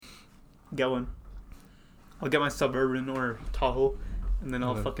Get one. I'll get my Suburban or Tahoe, and then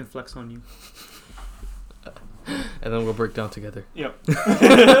I'll fucking flex on you. And then we'll break down together. Yep.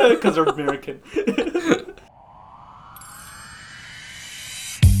 Because we're American.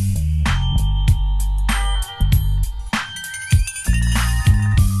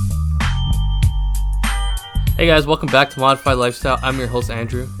 Hey guys, welcome back to Modified Lifestyle. I'm your host,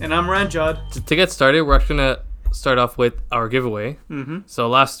 Andrew. And I'm Ranjad. To get started, we're actually going to start off with our giveaway. Mm-hmm. So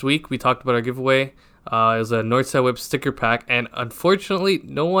last week, we talked about our giveaway. It was a Northside Whip sticker pack, and unfortunately,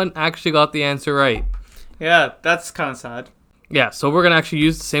 no one actually got the answer right. Yeah, that's kind of sad. Yeah, so we're going to actually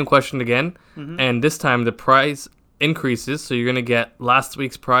use the same question again, and this time the prize increases, so you're going to get last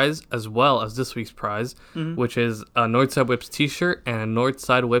week's prize as well as this week's prize, which is a Northside Whips t-shirt and a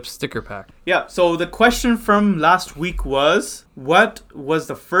Northside Whips sticker pack. Yeah, so the question from last week was, what was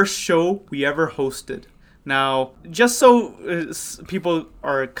the first show we ever hosted? Now, just so people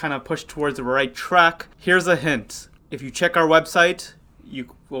are kind of pushed towards the right track, here's a hint. If you check our website,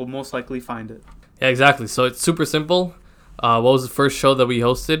 you will most likely find it. Yeah, exactly. So it's super simple. What was the first show that we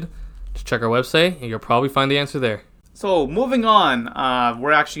hosted? Just check our website, and you'll probably find the answer there. So moving on,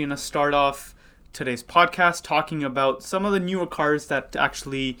 we're actually going to start off today's podcast talking about some of the newer cars that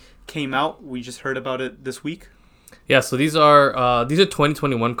actually came out. We just heard about it this week. Yeah, so these are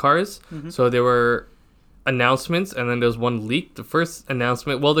 2021 cars. So there were announcements, and then there's one leak. The first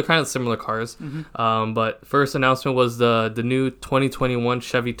announcement, well, they're kind of similar cars, but first announcement was the new 2021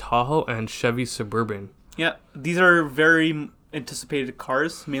 Chevy Tahoe and Chevy Suburban. Yeah, these are very anticipated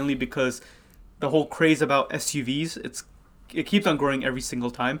cars, mainly because the whole craze about SUVs, it keeps on growing every single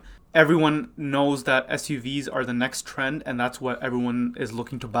time. Everyone knows that SUVs are the next trend, and that's what everyone is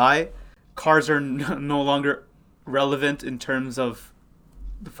looking to buy. Cars are no longer relevant in terms of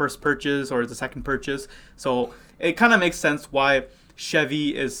the first purchase or the second purchase. So it kind of makes sense why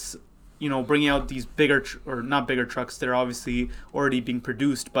Chevy is, bringing out these bigger, or not bigger trucks. They're obviously already being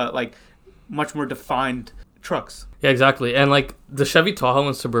produced, but like much more defined trucks. Yeah, exactly. And like the Chevy Tahoe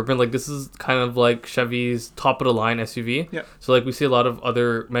and Suburban, like this is kind of like Chevy's top of the line SUV. Yeah. So like we see a lot of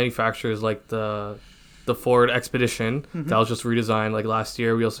other manufacturers like the Ford Expedition that was just redesigned like last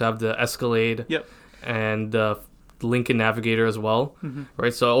year. We also have the Escalade. Yep. And the Lincoln Navigator as well.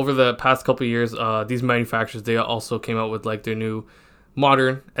 Right. So over the past couple of years, these manufacturers, they also came out with like their new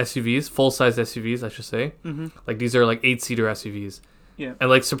modern SUVs, full size SUVs, I should say. Like these are like 8-seater SUVs. Yeah.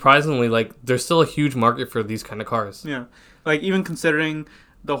 And like surprisingly, like there's still a huge market for these kind of cars. Yeah. Like even considering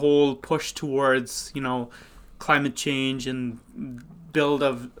the whole push towards, climate change and build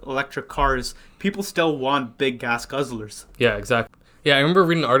of electric cars, people still want big gas guzzlers. Yeah, exactly. Yeah, I remember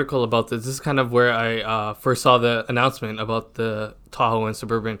reading an article about this. This is kind of where I first saw the announcement about the Tahoe and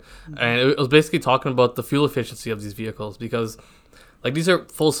Suburban. And it was basically talking about the fuel efficiency of these vehicles because like these are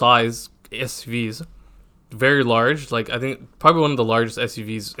full-size SUVs, very large. Like I think probably one of the largest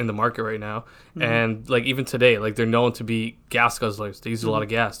SUVs in the market right now. And like even today, like they're known to be gas guzzlers. They use a lot of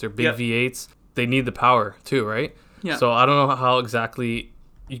gas. They're big V8s. They need the power too, right? Yeah. So I don't know how exactly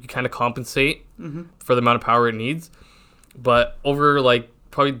you can kind of compensate for the amount of power it needs. But over like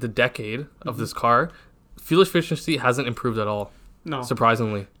probably the decade of this car, fuel efficiency hasn't improved at all. No,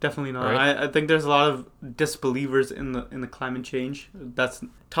 surprisingly, definitely not. Right? I think there's a lot of disbelievers in the climate change. That's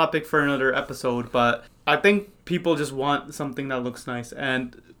topic for another episode. But I think people just want something that looks nice,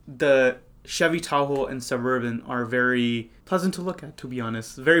 and the Chevy Tahoe and Suburban are very pleasant to look at. To be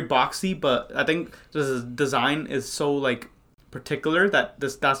honest, very boxy, but I think the design is so like particular that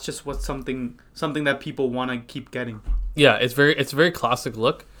that's just what something that people want to keep getting. Yeah, it's a very classic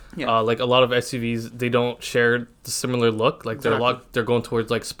look. Yeah. Like a lot of SUVs, they don't share the similar look. Like they're going towards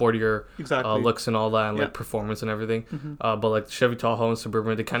like sportier looks and all that, and like performance and everything. But like Chevy Tahoe and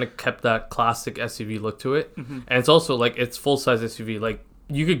Suburban, they kind of kept that classic SUV look to it. And it's also like it's full size SUV. Like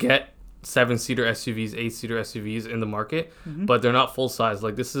you could get 7-seater SUVs, 8-seater SUVs in the market, but they're not full size.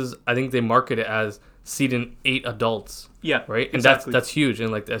 Like this is, I think they market it as seating 8 adults. Yeah. Right. And exactly. that's huge in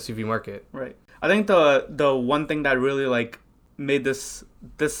like the SUV market. Right. I think the one thing that really like made this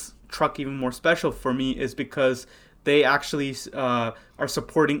truck even more special for me is because they actually are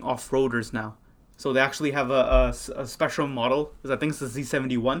supporting off-roaders now. So they actually have a special model. I think it's the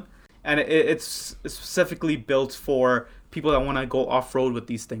Z71, and it's specifically built for people that want to go off-road with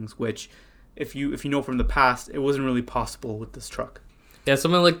these things. Which, if you know from the past, it wasn't really possible with this truck. Yeah,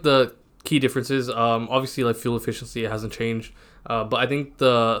 some of like the key differences. Obviously, like fuel efficiency hasn't changed. But I think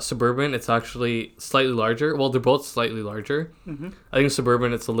the Suburban, it's actually slightly larger. Well, they're both slightly larger. I think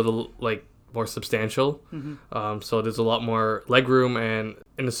Suburban, it's a little like more substantial. So there's a lot more leg room, and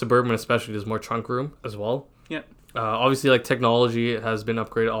in the Suburban especially, there's more trunk room as well. Yeah. Obviously, like technology has been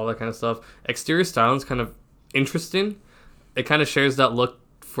upgraded, all that kind of stuff. Exterior styling is kind of interesting. It kind of shares that look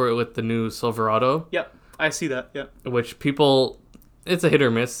with the new Silverado, Yep, I see that. Yeah, which people, it's a hit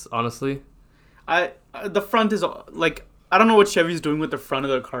or miss, honestly. the front is like, I don't know what Chevy's doing with the front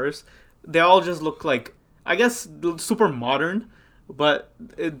of their cars. They all just look like, I guess, super modern, but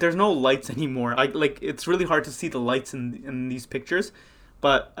there's no lights anymore. Like it's really hard to see the lights in these pictures.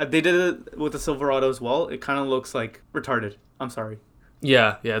 But they did it with the Silverado as well. It kind of looks like retarded. I'm sorry.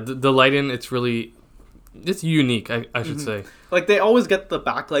 Yeah. The lighting, it's unique, I should say. Like, they always get the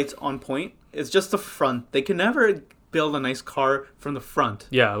backlights on point. It's just the front. They can never build a nice car from the front.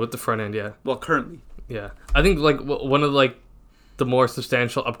 Yeah, with the front end, yeah. Well, currently. Yeah. I think, like, one of, like, the more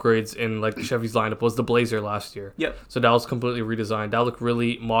substantial upgrades in, like, Chevy's lineup was the Blazer last year. Yep. So that was completely redesigned. That looked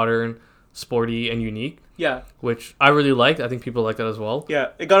really modern, sporty, and unique. Yeah. Which I really liked. I think people like that as well. Yeah,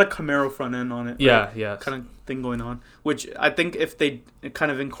 it got a Camaro front end on it. Right? Yeah. Kind of thing going on. Which I think if they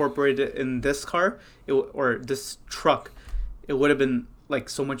kind of incorporated it in this car, or this truck, it would have been, like,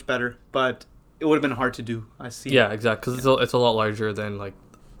 so much better. But it would have been hard to do, I see. Yeah, exactly. Because it's a lot larger than, like,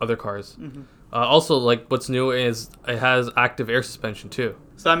 other cars. Also, like, what's new is it has active air suspension, too.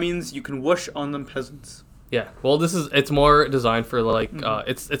 So that means you can whoosh on them peasants. Yeah, well, it's more designed for, like,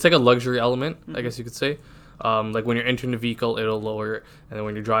 it's like a luxury element, I guess you could say. Like, when you're entering the vehicle, it'll lower it, and then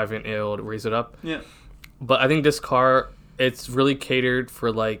when you're driving, it'll raise it up. Yeah. But I think this car, it's really catered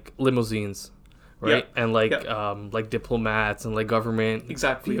for, like, limousines, right? Yeah. And, like diplomats and, like, government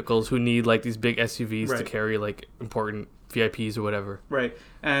vehicles who need, like, these big SUVs to carry, like, important VIPs or whatever. Right,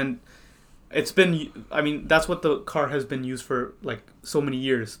 and it's been, I mean, that's what the car has been used for, like, so many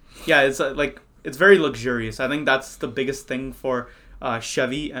years. Yeah, it's, like, it's very luxurious. I think that's the biggest thing for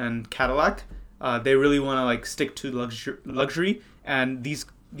Chevy and Cadillac. They really want to, like, stick to luxury, and these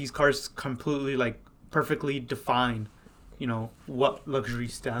cars completely, like, perfectly define, what luxury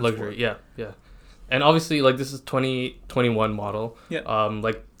stands for. Luxury, yeah. And obviously, like, this is 2021 model. Yeah.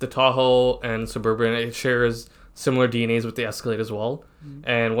 Like, the Tahoe and Suburban, it shares similar DNAs with the Escalade as well.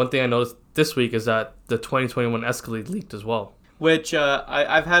 And one thing I noticed this week is that the 2021 Escalade leaked as well. Which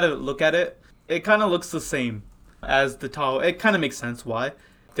I've had a look at it. It kind of looks the same as the Tahoe. It kind of makes sense why.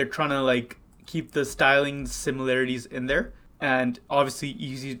 They're trying to, like, keep the styling similarities in there, and obviously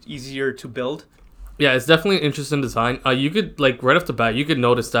easier to build. Yeah, it's definitely an interesting design. You could, like, right off the bat, you could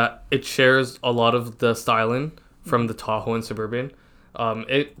notice that it shares a lot of the styling from the Tahoe and Suburban.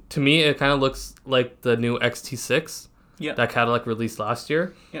 To me, it kind of looks like the new XT6 that Cadillac released last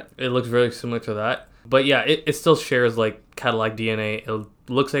year. Yeah. It looks very similar to that. But yeah, it still shares, like, Cadillac DNA. It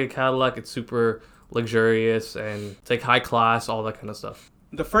looks like a Cadillac. It's super luxurious and it's, like, high class, all that kind of stuff.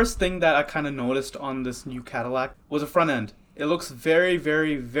 The first thing that I kind of noticed on this new Cadillac was the front end. It looks very,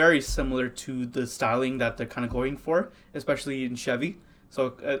 very, very similar to the styling that they're kind of going for, especially in Chevy.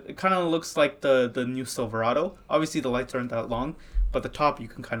 So it kind of looks like the new Silverado. Obviously, the lights aren't that long, but the top, you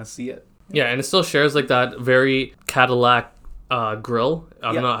can kind of see it. Yeah, and it still shares, like, that very Cadillac grill.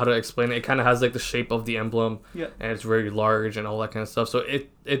 I don't know how to explain it. It kind of has, like, the shape of the emblem, and it's very large and all that kind of stuff. So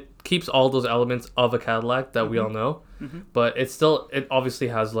it keeps all those elements of a Cadillac that we all know, but it obviously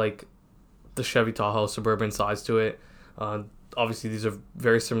has, like, the Chevy Tahoe Suburban size to it. Obviously, these are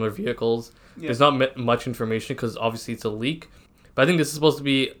very similar vehicles. There's not much information because obviously it's a leak, but I think this is supposed to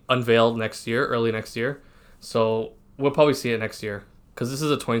be unveiled early next year. So we'll probably see it next year because this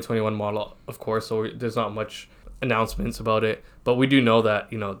is a 2021 model, of course. So there's not much announcements about it, but we do know that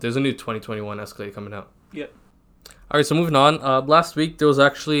there's a new 2021 Escalade coming out. Yeah. All right, so moving on. Last week there was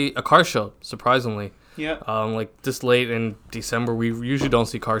actually a car show, surprisingly. Yeah. Like this late in December, we usually don't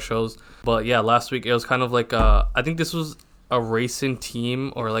see car shows, but yeah, last week it was kind of like I think this was a racing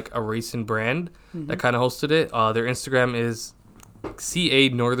team or like a racing brand that kind of hosted it. Their Instagram is CA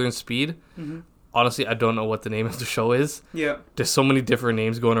Northern Speed. Honestly, I don't know what the name of the show is. Yeah. There's so many different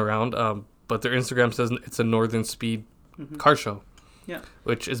names going around. But their Instagram says it's a Northern Speed car show. Yeah.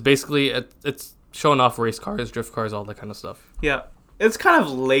 Which is basically, it's showing off race cars, drift cars, all that kind of stuff. Yeah. It's kind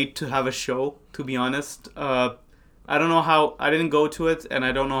of late to have a show, to be honest. I don't know how, I didn't go to it, and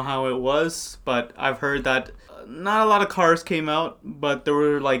I don't know how it was, but I've heard that not a lot of cars came out, but there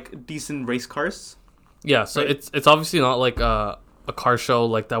were, like, decent race cars. Yeah, so right? It's obviously not like a car show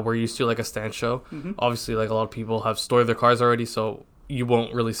like that we're used to, like a stand show. Obviously, like, a lot of people have stored their cars already, so you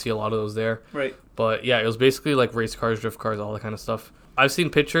won't really see a lot of those there. Right. But yeah, it was basically like race cars, drift cars, all that kind of stuff. I've seen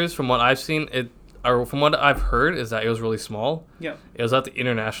pictures. From what I've seen, from what I've heard is that it was really small. Yeah. It was at the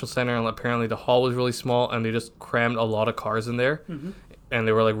International Center, and apparently the hall was really small, and they just crammed a lot of cars in there. And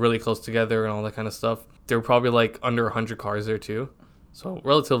they were, like, really close together and all that kind of stuff. There were probably, like, under 100 cars there too. So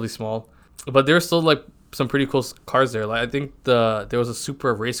relatively small. But there were still, like, some pretty cool cars there. Like I think there was a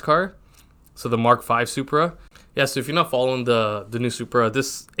Supra race car, so the Mark V Supra. Yeah, so if you're not following the new Supra,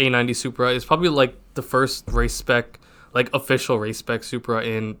 this A90 Supra is probably like the first race spec, like official race spec Supra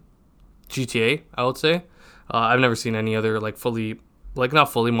in GTA, I would say. I've never seen any other like fully, like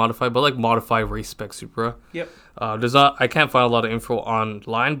not fully modified, but like modified race spec Supra. Yep. I can't find a lot of info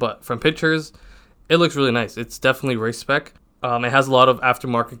online, but from pictures, it looks really nice. It's definitely race spec. It has a lot of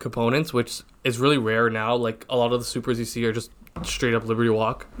aftermarket components, which is really rare now. Like a lot of the Supras you see are just straight up Liberty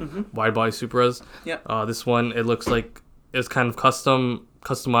Walk, wide body Supras. Yeah. This one, it looks like it's kind of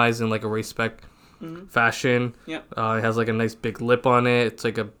customized in like a race spec fashion. Yeah. It has like a nice big lip on it. It's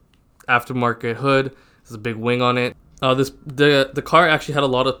like a aftermarket hood. There's a big wing on it. The car actually had a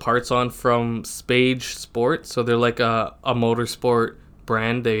lot of parts on from Spage Sport, so they're like a motorsport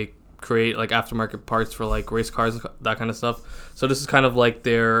brand. They create like aftermarket parts for like race cars, that kind of stuff. So this is kind of like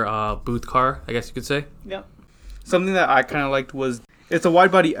their booth car, I guess you could say. Yeah. Something that I kind of liked was it's a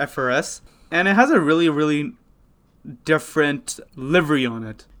wide body FRS, and it has a really, really different livery on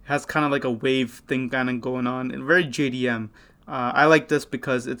it. It has kind of like a wave thing kind of going on, and very JDM. I like this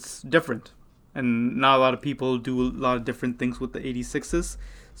because it's different, and not a lot of people do a lot of different things with the 86s.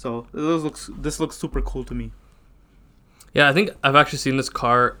 So this looks super cool to me. Yeah, I think I've actually seen this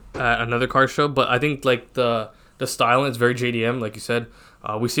car at another car show, but I think like the styling is very JDM, like you said.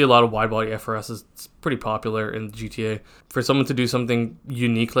 We see a lot of wide body FRSs. It's pretty popular in the GTA. For someone to do something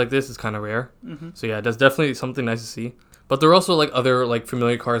unique like this is kind of rare. So yeah, that's definitely something nice to see. But there are also like other like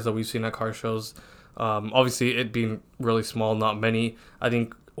familiar cars that we've seen at car shows. Obviously, it being really small, not many. I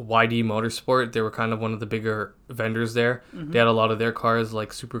think YD Motorsport, they were kind of one of the bigger vendors there. They had a lot of their cars, like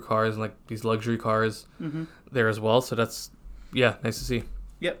supercars and like these luxury cars there as well. So that's, yeah, nice to see.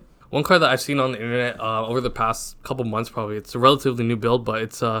 Yep. One car that I've seen on the internet over the past couple months, probably, it's a relatively new build, but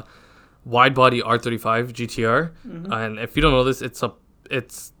it's a wide body R35 GTR. And if you don't know this,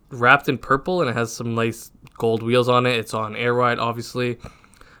 it's wrapped in purple and it has some nice gold wheels on it. It's on air ride, obviously.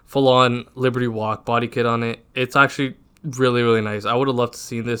 Full on Liberty Walk body kit on it. It's actually really, really nice. I would have loved to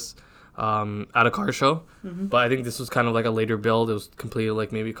see this at a car show, but I think this was kind of like a later build. It was completed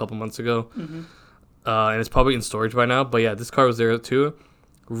like maybe a couple months ago. And it's probably in storage by now. But yeah, this car was there too.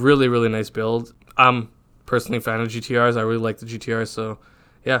 Really, really nice build. I'm personally a fan of GTRs. I really like the GTRs. So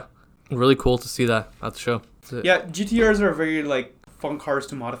yeah, really cool to see that at the show. Yeah, GTRs are very like fun cars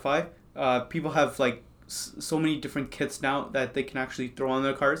to modify. People have like so many different kits now that they can actually throw on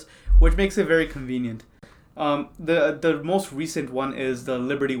their cars, which makes it very convenient. The most recent one is the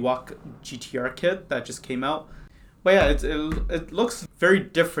Liberty Walk GTR kit that just came out. But yeah, it looks very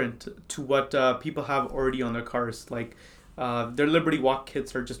different to what people have already on their cars. Like their Liberty Walk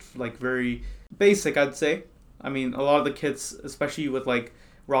kits are just like very basic, I'd say. I mean, a lot of the kits, especially with like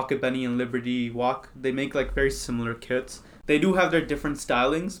Rocket Benny and Liberty Walk, they make like very similar kits. They do have their different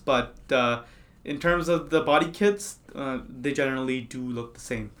stylings, but in terms of the body kits, they generally do look the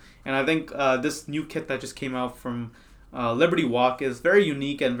same. And I think this new kit that just came out from Liberty Walk is very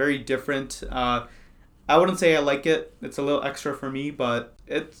unique and very different. I wouldn't say I like it. It's a little extra for me, but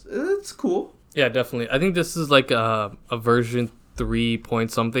it's cool. Yeah, definitely. I think this is like a version 3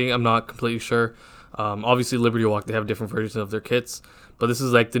 point something. I'm not completely sure. Obviously, Liberty Walk, they have different versions of their kits, but this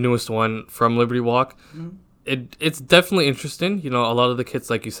is like the newest one from Liberty Walk. It's definitely interesting. You know, a lot of the kits,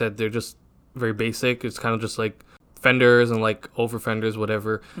 like you said, they're just very basic. It's kind of just like fenders and like over fenders,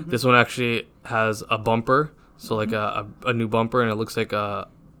 whatever. This one actually has a bumper, so like a new bumper, and it looks like a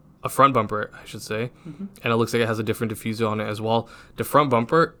front bumper, I should say. And it looks like it has a different diffuser on it as well. The front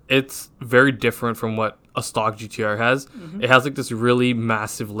bumper, it's very different from what a stock GTR has. It has like this really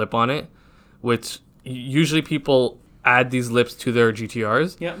massive lip on it, which usually people add these lips to their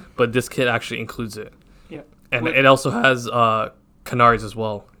GTRs, but this kit actually includes it. And it also has canards as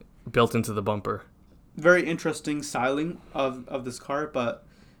well built into the bumper. Very interesting styling of this car, but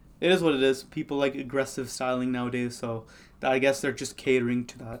it is what it is. People like aggressive styling nowadays, so I guess they're just catering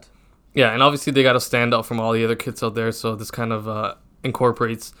to that. Yeah, and obviously they got to stand out from all the other kits out there, so this kind of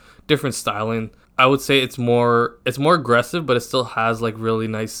incorporates different styling. I would say it's more aggressive, but it still has like really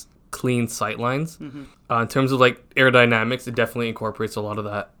nice clean sight lines. In terms of like aerodynamics, it definitely incorporates a lot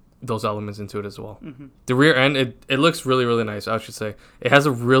of those elements into it as well. The rear end, it looks really, really nice, I should say. It has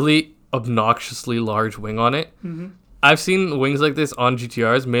a really obnoxiously large wing on it. I've seen wings like this on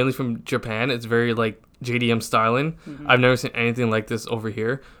GTRs, mainly from Japan. It's very like JDM styling. I've never seen anything like this over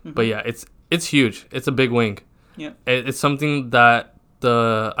here. But yeah, it's huge. It's a big wing. Yeah, it's something that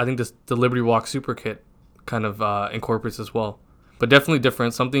I think the Liberty Walk Super Kit kind of incorporates as well. But definitely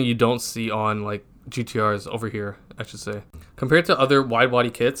different. Something you don't see on like GTRs over here, I should say. Compared to other wide body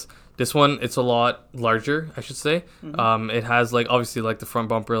kits, this one it's a lot larger, I should say. It has like obviously like the front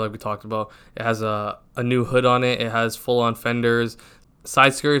bumper like we talked about. It has a new hood on it. It has full on fenders,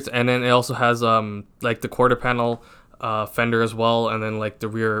 side skirts, and then it also has like the quarter panel fender as well, and then like the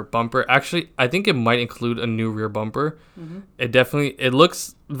rear bumper. Actually, I think it might include a new rear bumper. It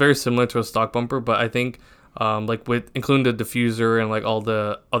looks very similar to a stock bumper, but I think like with including the diffuser and like all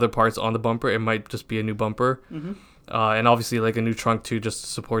the other parts on the bumper, it might just be a new bumper. And obviously like a new trunk too, just to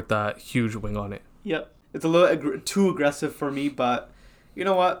support that huge wing on it. Yep. It's a little too aggressive for me, but you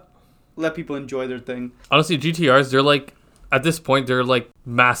know what? Let people enjoy their thing. Honestly, GTRs, they're like, at this point, they're like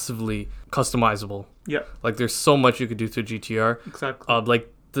massively customizable. Yeah. Like there's so much you could do to a GTR. Exactly.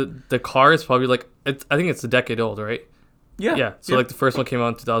 Like the car is probably like, I think it's a decade old, right? Yeah. Yeah. So like the first one came out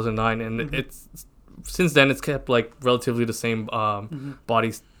in 2009, and it's since then it's kept like relatively the same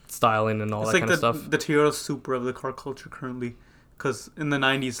body styling and all that kind of stuff. The Toyota Supra of the car culture currently, because in the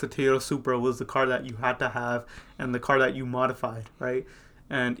 90s the Toyota Supra was the car that you had to have and the car that you modified, right?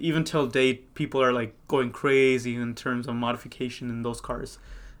 And even till date, people are like going crazy in terms of modification in those cars,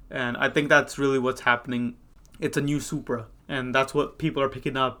 and I think that's really what's happening. It's a new Supra, and that's what people are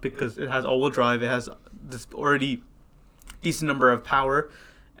picking up because it has all-wheel drive. It has this already decent number of power,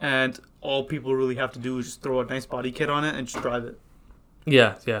 and all people really have to do is just throw a nice body kit on it and just drive it.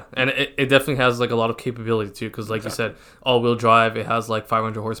 Yeah, and it definitely has like a lot of capability too, because like you said, all-wheel drive. It has like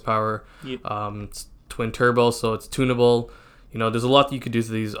 500 horsepower. It's twin turbo, so it's tunable. You know, there's a lot that you could do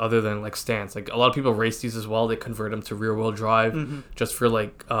to these other than like stance. Like a lot of people race these as well. They convert them to rear-wheel drive just for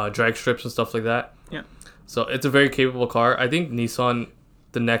like drag strips and stuff like that. Yeah. So it's a very capable car. I think Nissan,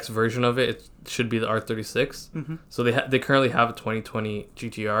 the next version of it should be the R36. So they currently have a 2020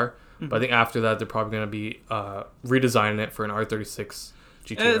 GTR. But I think after that, they're probably going to be redesigning it for an R36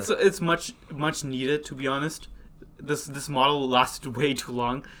 GTR. And it's much needed, to be honest. This model lasted way too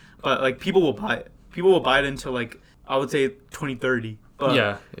long, but like people will buy it. People will buy it until like I would say 2030. But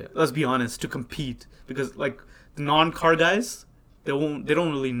yeah. Let's be honest, to compete, because like the non-car guys, they don't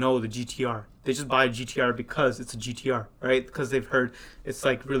really know the GTR. They just buy a GTR because it's a GTR, right? Because they've heard it's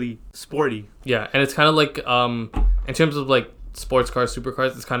like really sporty. Yeah, and it's kind of like in terms of like sports cars,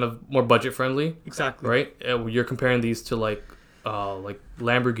 supercars, it's kind of more budget friendly. Exactly. Right? You're comparing these to like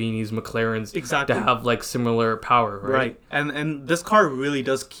Lamborghinis, McLarens. Exactly. That have like similar power, right? Right. And this car really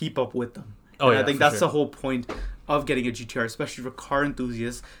does keep up with them. Oh, and yeah, I think that's the whole point of getting a GTR, especially for car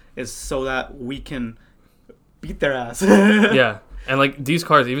enthusiasts, is so that we can beat their ass. Yeah. And like these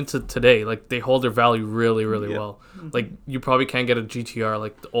cars, even to today, like they hold their value really, really well. Like you probably can't get a GTR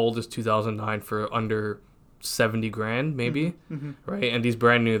like the oldest 2009 for under 70 grand maybe, right? And these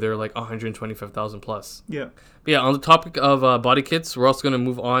brand new, they're like 125,000 plus. Yeah. But yeah, on the topic of body kits, we're also going to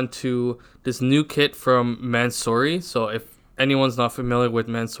move on to this new kit from Mansory. So if anyone's not familiar with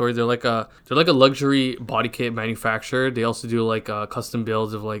Mansory, they're like a luxury body kit manufacturer. They also do like custom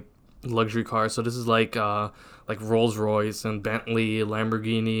builds of like luxury cars. So this is like Rolls Royce and Bentley,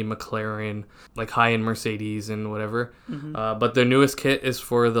 Lamborghini, McLaren, like high-end Mercedes and whatever. But their newest kit is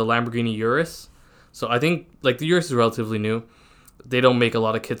for the Lamborghini Urus. So I think like the Urus is relatively new. They don't make a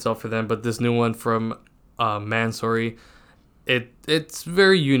lot of kits out for them, but this new one from Mansory, it's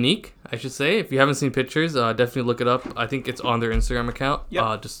very unique, I should say. If you haven't seen pictures, definitely look it up. I think it's on their Instagram account.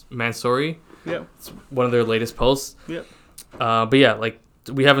 Just Mansory. Yeah. It's one of their latest posts. Yeah. But yeah, like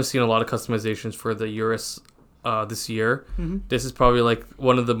we haven't seen a lot of customizations for the Urus this year. This is probably like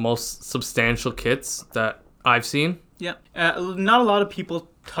one of the most substantial kits that I've seen. Yeah. Not a lot of people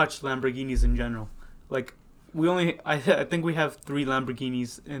touch Lamborghinis in general. Like I think we have 3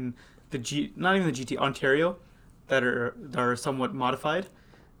 Lamborghinis in not even the GT Ontario that are somewhat modified.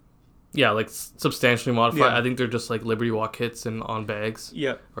 Yeah, like substantially modified. Yeah. I think they're just like Liberty Walk kits and on bags.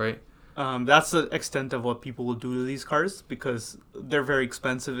 Yeah. Right. That's the extent of what people will do to these cars because they're very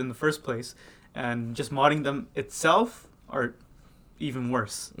expensive in the first place, and just modding them itself are even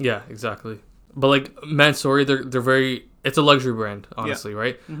worse. Yeah, exactly. But like Mansory, they're very. It's a luxury brand, honestly,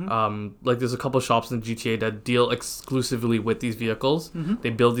 right? Like there's a couple of shops in the GTA that deal exclusively with these vehicles. They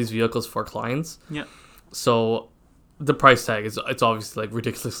build these vehicles for clients. Yeah. So the price tag it's obviously like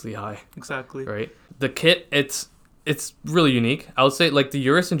ridiculously high. Exactly. Right. The kit, it's really unique. I would say like the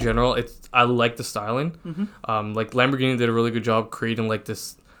Urus in general, I like the styling. Like Lamborghini did a really good job creating like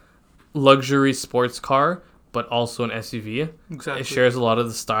this luxury sports car, but also an SUV. Exactly. It shares a lot of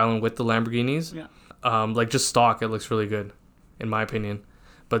the styling with the Lamborghinis. Yeah. Like just stock, it looks really good, in my opinion.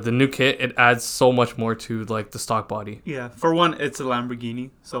 But the new kit, it adds so much more to like the stock body. Yeah. For one, it's a Lamborghini,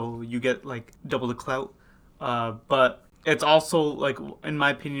 so you get like double the clout. But it's also like, in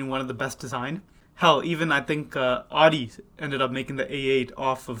my opinion, one of the best design. Hell, even I think Audi ended up making the A8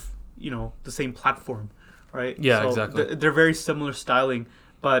 off of, the same platform, right? Yeah, exactly. They're very similar styling,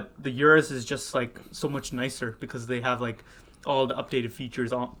 but the Urus is just like so much nicer because they have like all the updated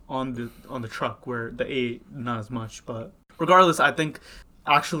features on the truck, where the A8 not as much. But regardless, I think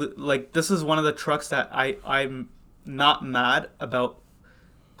actually like this is one of the trucks that I'm not mad about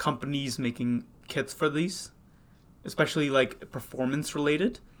companies making kits for these, especially like performance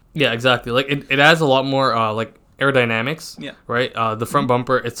related. Yeah, exactly. Like it has a lot more like aerodynamics. Yeah. Right. The front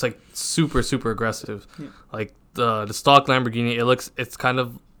bumper, it's like super super aggressive. Yeah. Like the stock Lamborghini, it's kind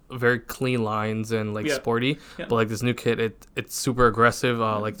of very clean lines and like sporty. Yeah. But like this new kit, it's super aggressive.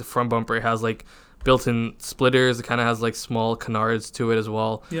 Like the front bumper, it has like built-in splitters. It kind of has like small canards to it as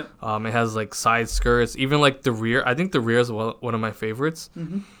well. Yeah. It has like side skirts. Even like the rear. I think the rear is one of my favorites.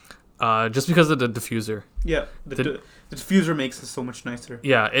 Just because of the diffuser. Yeah. The diffuser makes it so much nicer.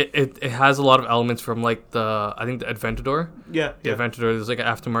 Yeah, it has a lot of elements from like I think the Aventador. Yeah. The Aventador, there's like an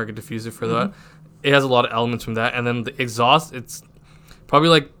aftermarket diffuser for that. It has a lot of elements from that. And then the exhaust, it's probably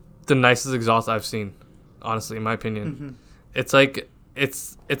like the nicest exhaust I've seen, honestly, in my opinion. It's like,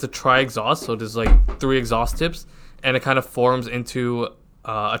 it's a tri-exhaust, so there's like 3 exhaust tips, and it kind of forms into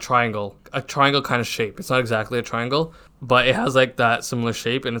a triangle kind of shape. It's not exactly a triangle, but it has like that similar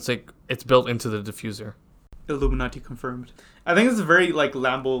shape, and it's built into the diffuser. Illuminati confirmed. I think it's a very like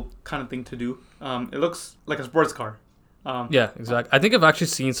Lambo kind of thing to do. It looks like a sports car. Yeah, exactly. I think I've actually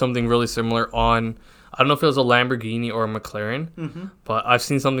seen something really similar on, I don't know if it was a Lamborghini or a McLaren, but I've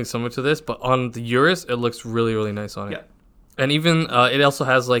seen something similar to this. But on the Urus, it looks really, really nice on it. Yeah. And even it also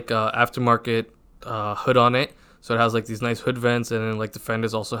has like aftermarket hood on it. So it has like these nice hood vents, and then like the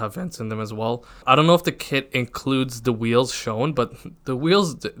fenders also have vents in them as well. I don't know if the kit includes the wheels shown, but the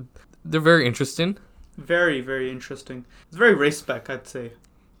wheels, they're very interesting. Very, very interesting. It's very race spec, I'd say.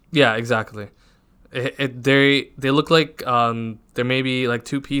 Yeah, exactly. They look like they're maybe like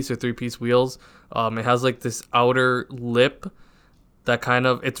 2-piece or 3-piece wheels. It has like this outer lip that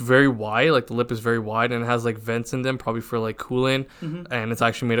it's very wide. Like the lip is very wide, and it has like vents in them, probably for like cooling. And it's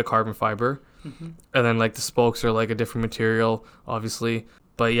actually made of carbon fiber. And then like the spokes are like a different material, obviously.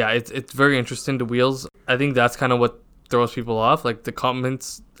 But yeah, it's very interesting. The wheels, I think that's kind of what throws people off. Like the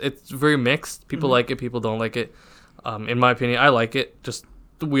comments, it's very mixed. People like it, people don't like it. In my opinion, I like it. Just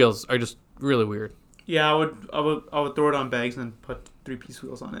the wheels are just really weird. Yeah, I would throw it on bags and put 3-piece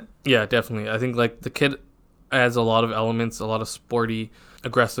wheels on it. Yeah, definitely. I think like the kit adds a lot of elements, a lot of sporty,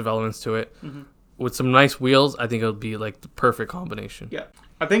 aggressive elements to it. With some nice wheels, I think it would be like the perfect combination. Yeah,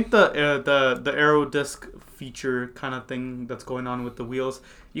 I think the aero disc feature kind of thing that's going on with the wheels,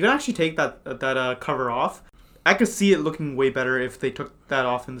 you can actually take that cover off. I could see it looking way better if they took that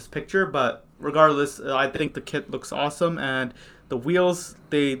off in this picture, but regardless, I think the kit looks awesome, and the wheels,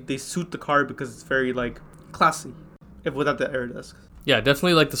 they suit the car because it's very like classy, if without the air disc. Yeah,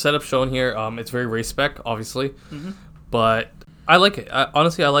 definitely like the setup shown here. It's very race spec, obviously, but I like it.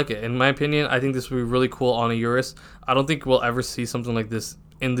 Honestly, I like it. In my opinion, I think this would be really cool on a Urus. I don't think we'll ever see something like this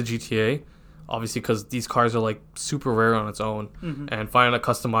in the GTA, obviously, because these cars are like super rare on its own, and finding a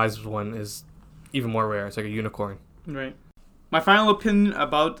customized one is even more rare. It's like a unicorn. Right. My final opinion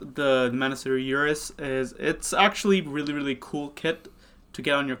about the Manasiri Urus is it's actually really, really cool kit to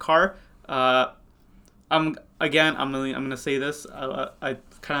get on your car. I'm gonna say this. I kind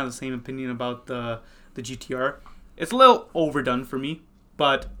of have the same opinion about the GTR. It's a little overdone for me,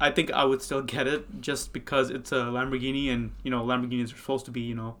 but I think I would still get it just because it's a Lamborghini, and Lamborghinis are supposed to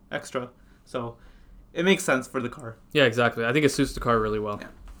be extra, so it makes sense for the car. Yeah, exactly. I think it suits the car really well. Yeah.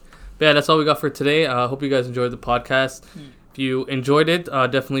 But yeah, that's all we got for today. I hope you guys enjoyed the podcast. If you enjoyed it,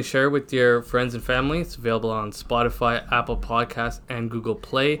 definitely share it with your friends and family. It's available on Spotify, Apple Podcasts, and Google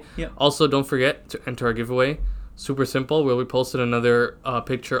Play. Yeah. Also, don't forget to enter our giveaway. Super simple. We'll be posting another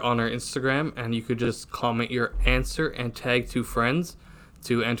picture on our Instagram, and you could just comment your answer and tag 2 friends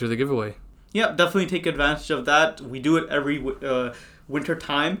to enter the giveaway. Yeah, definitely take advantage of that. We do it every winter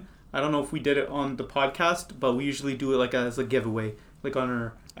time. I don't know if we did it on the podcast, but we usually do it like as a giveaway, like on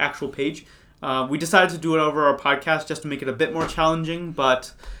our actual page. We decided to do it over our podcast just to make it a bit more challenging,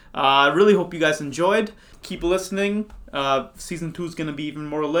 but I really hope you guys enjoyed. Keep listening. Season 2 is going to be even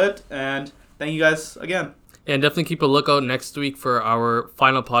more lit, and thank you guys again. And definitely keep a lookout next week for our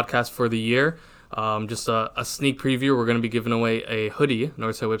final podcast for the year. Just a sneak preview. We're going to be giving away a hoodie,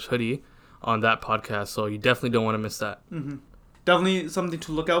 Northside Whips hoodie, on that podcast, so you definitely don't want to miss that. Definitely something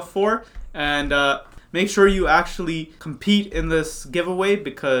to look out for, and make sure you actually compete in this giveaway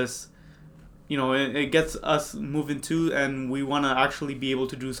because it gets us moving too, and we want to actually be able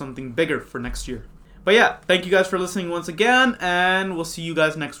to do something bigger for next year. But yeah, thank you guys for listening once again, and we'll see you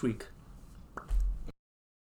guys next week.